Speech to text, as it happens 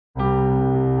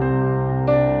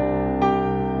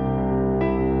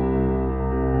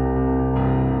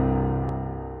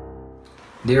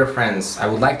Dear friends, I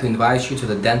would like to invite you to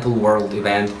the Dental World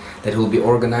event that will be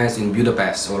organized in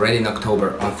Budapest already in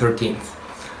October on 13th.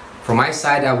 From my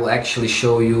side, I will actually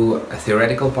show you a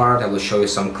theoretical part, I will show you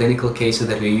some clinical cases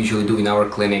that we usually do in our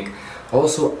clinic.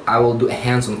 Also, I will do a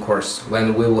hands-on course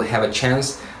when we will have a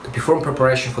chance to perform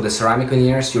preparation for the ceramic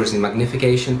veneers using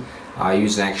magnification,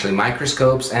 using actually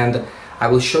microscopes, and I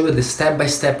will show you the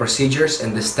step-by-step procedures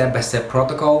and the step-by-step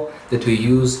protocol that we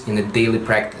use in the daily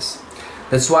practice.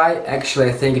 That's why actually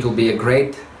I think it will be a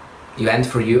great event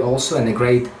for you also, and a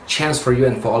great chance for you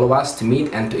and for all of us to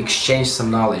meet and to exchange some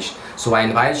knowledge. So I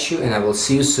invite you, and I will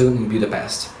see you soon in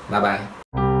Budapest. Bye bye.